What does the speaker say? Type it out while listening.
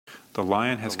The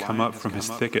lion has come up from his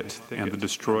thicket, and the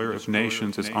destroyer of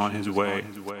nations is on his way.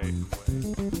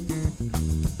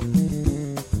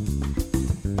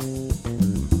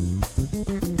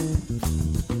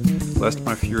 Lest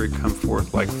my fury come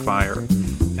forth like fire,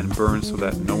 and burn so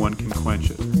that no one can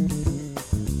quench it.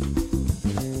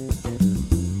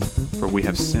 For we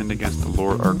have sinned against the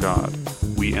Lord our God,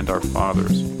 we and our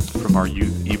fathers, from our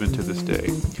youth even to this day,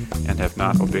 and have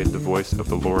not obeyed the voice of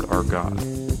the Lord our God.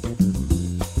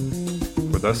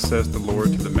 For thus says the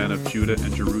Lord to the men of Judah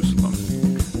and Jerusalem,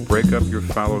 break up your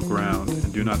fallow ground,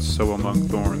 and do not sow among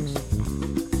thorns.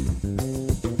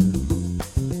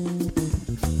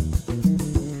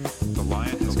 The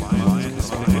lion has come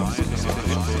up.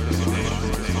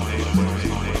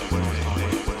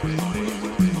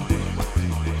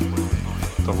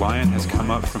 The lion has come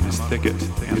up from his thicket,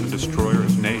 and the destroyer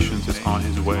of nations is on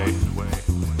his way.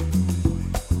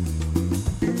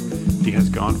 He has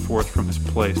gone forth from his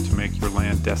place to make your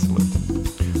land desolate.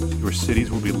 Your cities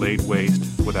will be laid waste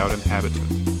without inhabitant.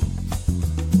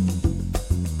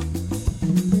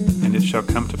 And it shall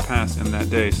come to pass in that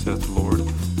day, says the Lord,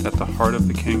 that the heart of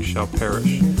the king shall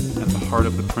perish, and the heart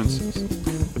of the princes.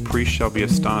 The priests shall be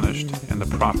astonished, and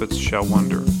the prophets shall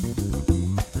wonder.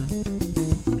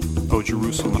 O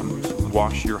Jerusalem,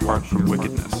 wash your heart from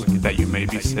wickedness, that you may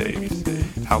be saved.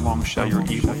 How long shall your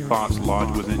evil thoughts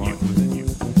lodge within you?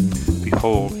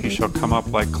 Behold, he shall come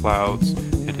up like clouds,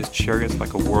 and his chariots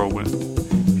like a whirlwind.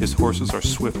 His horses are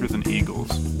swifter than eagles.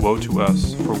 Woe to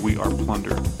us, for we are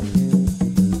plundered.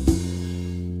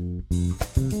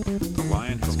 The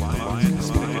lion has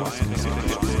come up.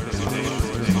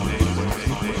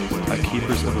 Like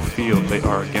keepers of a field, they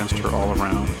are against her all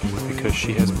around, because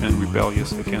she has been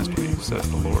rebellious against me, says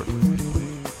the Lord.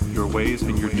 Your ways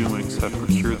and your doings have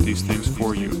procured these things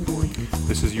for you.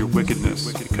 This is your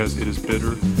wickedness, because it is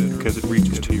bitter, because it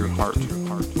reaches to your heart.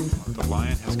 The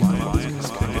lion has come up.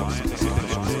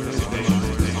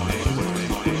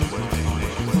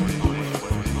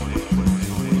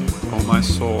 O my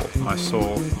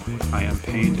soul, I am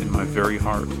pained in my very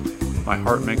heart. My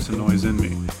heart makes a noise in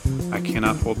me. I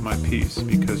cannot hold my peace,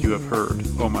 because you have heard,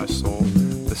 O my soul,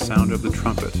 the sound of the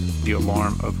trumpet, the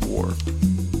alarm of war.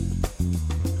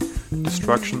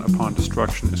 Destruction upon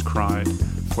destruction is cried,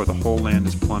 for the whole land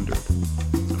is plundered.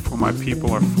 For my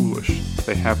people are foolish,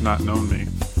 they have not known me.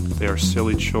 They are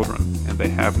silly children, and they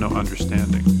have no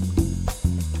understanding.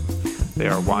 They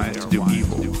are wise to do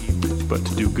evil, but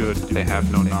to do good they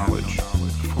have no knowledge.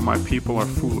 For my people are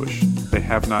foolish, they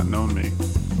have not known me.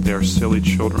 They are silly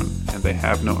children, and they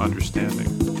have no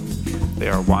understanding. They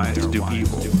are wise to do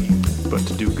evil, but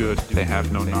to do good they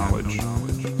have no knowledge.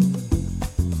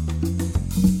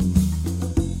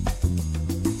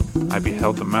 I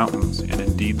beheld the mountains, and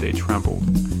indeed they trembled,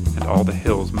 and all the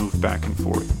hills moved back and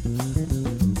forth.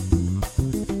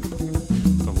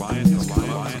 The lion has come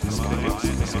up.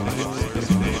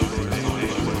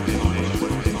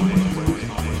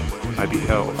 I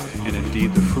beheld, and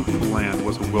indeed the fruitful land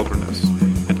was a wilderness,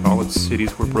 and all its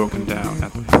cities were broken down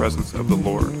at the presence of the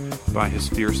Lord by his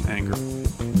fierce anger.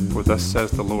 For thus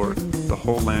says the Lord, the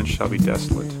whole land shall be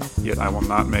desolate, yet I will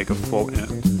not make a full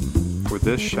end. For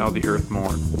this shall the earth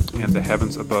mourn, and the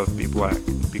heavens above be black,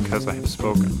 because I have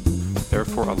spoken.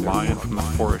 Therefore a lion from the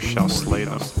forest shall slay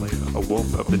them, a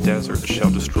wolf of the desert shall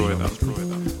destroy them.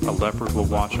 A leopard will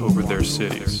watch over their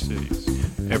cities.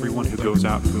 Everyone who goes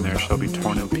out from there shall be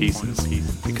torn in pieces,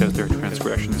 because their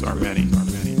transgressions are many.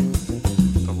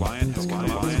 The lion has come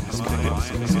up.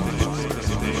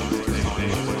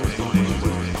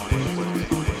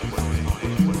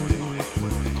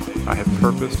 I have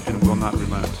purposed and will not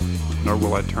relent, nor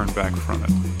will I turn back from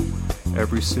it.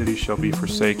 Every city shall be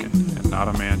forsaken, and not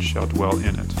a man shall dwell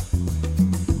in it.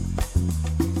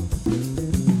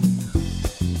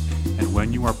 And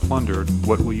when you are plundered,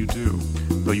 what will you do?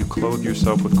 Though you clothe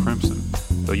yourself with crimson,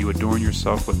 though you adorn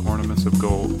yourself with ornaments of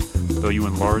gold, though you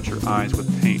enlarge your eyes with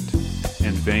paint,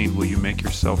 in vain will you make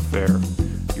yourself fair.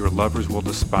 Your lovers will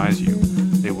despise you,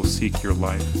 they will seek your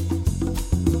life.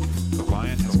 The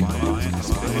lion has come.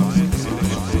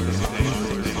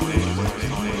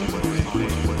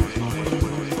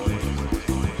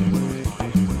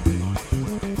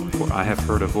 For I have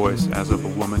heard a voice as of a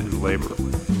woman in labor,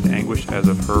 the anguish as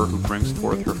of her who brings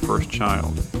forth her first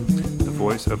child, the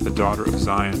voice of the daughter of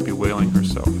Zion bewailing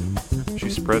herself. She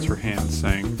spreads her hands,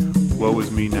 saying, Woe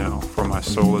is me now, for my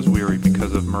soul is weary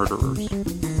because of murderers.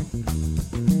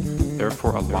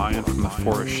 Therefore a lion from the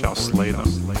forest shall slay them,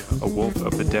 a wolf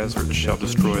of the desert shall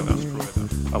destroy them.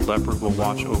 A leopard will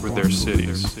watch over their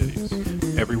cities.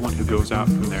 Everyone who goes out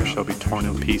from there shall be torn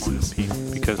in pieces,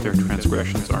 because their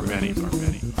transgressions are many.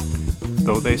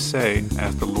 Though they say,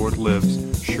 as the Lord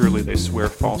lives, surely they swear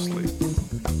falsely.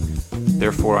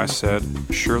 Therefore I said,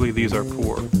 surely these are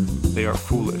poor, they are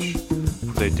foolish,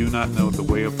 for they do not know the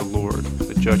way of the Lord,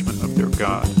 the judgment of their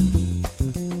God.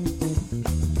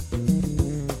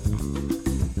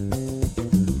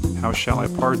 How shall I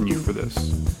pardon you for this?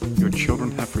 Your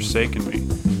children have forsaken me,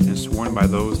 and sworn by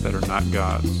those that are not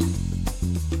gods.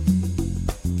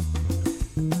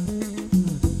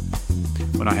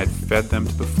 When I had fed them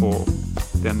to the full,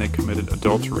 then they committed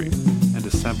adultery, and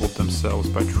assembled themselves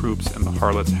by troops in the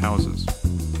harlots' houses.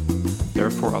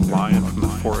 Therefore a lion from the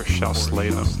forest shall slay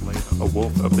them, a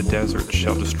wolf of the desert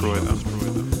shall destroy them.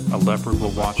 A leopard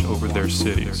will watch over their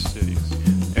cities.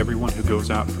 Everyone who goes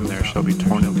out from there shall be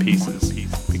torn in pieces,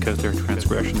 because their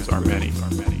transgressions are many.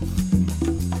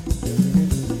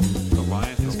 The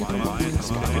lion has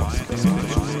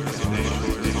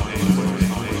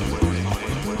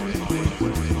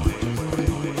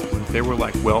They were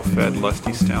like well-fed,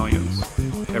 lusty stallions.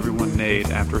 Everyone neighed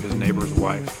after his neighbor's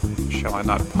wife. Shall I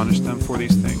not punish them for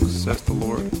these things, says the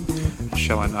Lord?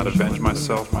 Shall I not avenge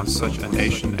myself on such a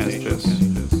nation as this?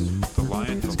 The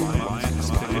lion has